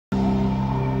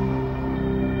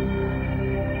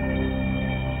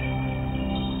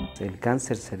el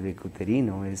cáncer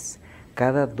cervicouterino es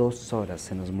cada 2 horas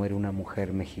se nos muere una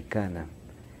mujer mexicana,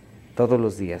 todos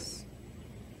los días,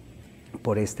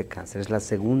 por este cáncer. Es la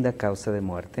segunda causa de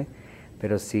muerte,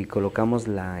 pero si colocamos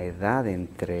la edad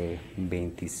entre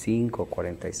 25 y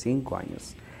 45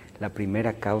 años, la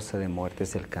primera causa de muerte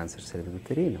es el cáncer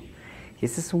cervicouterino. Y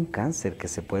este es un cáncer que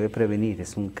se puede prevenir,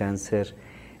 es un cáncer,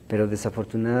 pero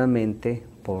desafortunadamente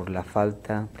por la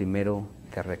falta, primero,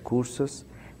 de recursos,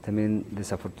 también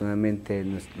desafortunadamente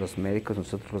nosotros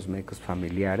los médicos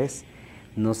familiares,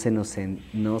 no se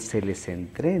les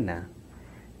entrena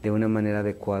de una manera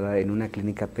adecuada en una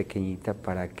clínica pequeñita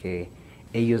para que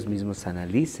ellos mismos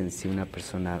analicen si una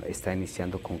persona está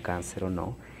iniciando con cáncer o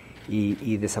no,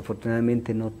 y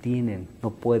desafortunadamente no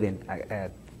pueden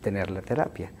tener la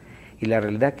terapia. Y la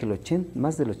realidad es que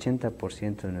más del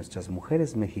 80% de nuestras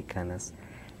mujeres mexicanas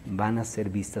van a ser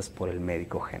vistas por el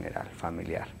médico general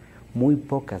familiar. Muy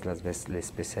pocas las ve el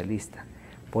especialista.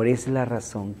 Por esa es la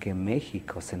razón que en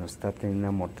México se nos está teniendo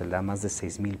una mortalidad más de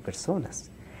 6,000 personas.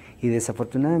 Y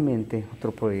desafortunadamente,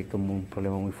 otro un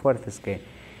problema muy fuerte es que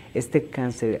este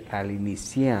cáncer al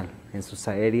iniciar en sus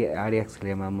áreas que le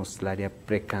llamamos el área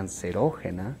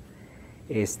precancerógena,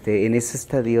 en esos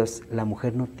estadios la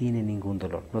mujer no tiene ningún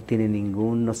dolor,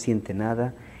 no siente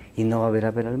nada y no va a ver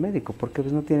al médico porque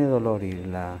pues no tiene dolor, y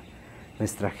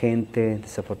nuestra gente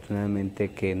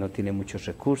desafortunadamente que no tiene muchos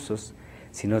recursos,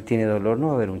 si no tiene dolor no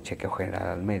va a haber un chequeo general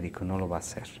al médico, no lo va a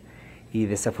hacer. Y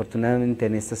desafortunadamente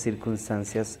en estas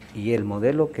circunstancias y el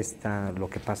modelo lo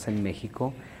que pasa en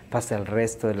México, pasa al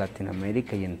resto de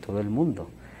Latinoamérica y en todo el mundo.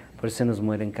 Por eso nos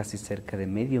mueren casi cerca de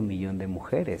 500,000 de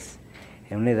mujeres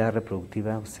en una edad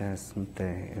reproductiva, o sea, es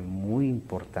muy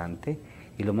importante.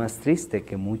 Y lo más triste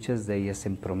que muchas de ellas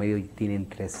en promedio tienen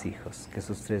 3 hijos, que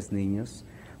esos 3 niños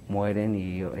mueren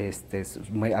y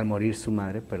al morir su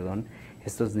madre,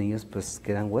 estos niños pues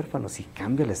quedan huérfanos y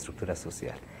cambia la estructura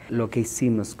social. Lo que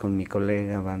hicimos con mi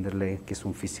colega Vanderlei, que es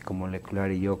un físico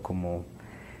molecular, y yo como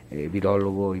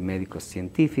virólogo y médico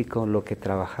científico, lo que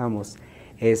trabajamos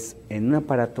es en un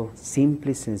aparato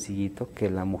simple y sencillito que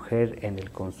la mujer en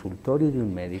el consultorio de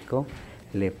un médico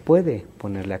le puede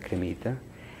poner la cremita,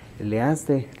 le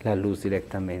hace la luz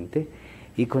directamente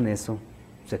y con eso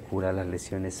se cura las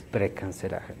lesiones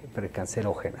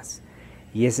precancerógenas.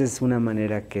 Y esa es una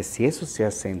manera que si eso se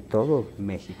hace en todo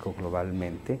México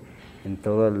globalmente, en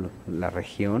toda la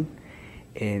región,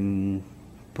 en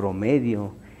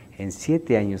promedio, en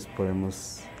 7 años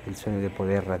el sueño de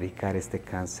poder erradicar este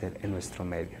cáncer en nuestro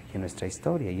medio y en nuestra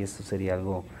historia, y eso sería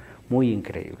algo muy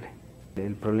increíble.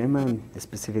 El problema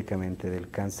específicamente del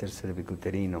cáncer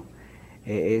cervicouterino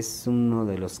es uno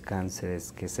de los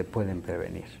cánceres que se pueden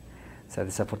prevenir. O sea,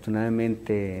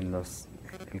 desafortunadamente el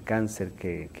cáncer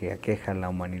que aqueja a la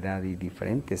humanidad y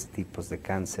diferentes tipos de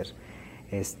cáncer,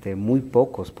 muy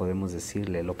pocos podemos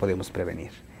decirle, lo podemos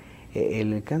prevenir.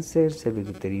 El cáncer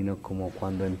cervicouterino, como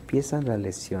cuando empiezan las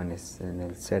lesiones en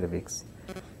el cervix,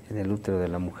 en el útero de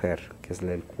la mujer, que es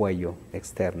el cuello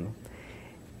externo,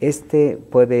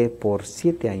 puede por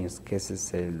 7 años, que ese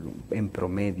es en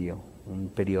promedio un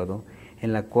periodo,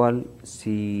 en la cual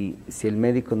si el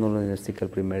médico no lo diagnostica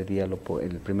el primer día,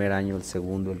 el primer año, el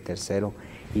segundo, el tercero,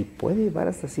 y puede llevar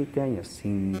hasta 7 años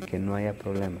sin que no haya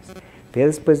problemas. Pero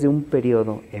después de un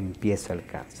periodo empieza el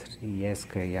cáncer, y es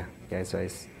que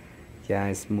ya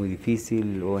es muy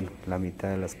difícil. Bueno, la mitad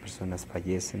de las personas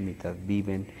fallecen, mitad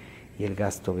viven, y el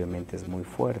gasto obviamente es muy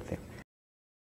fuerte.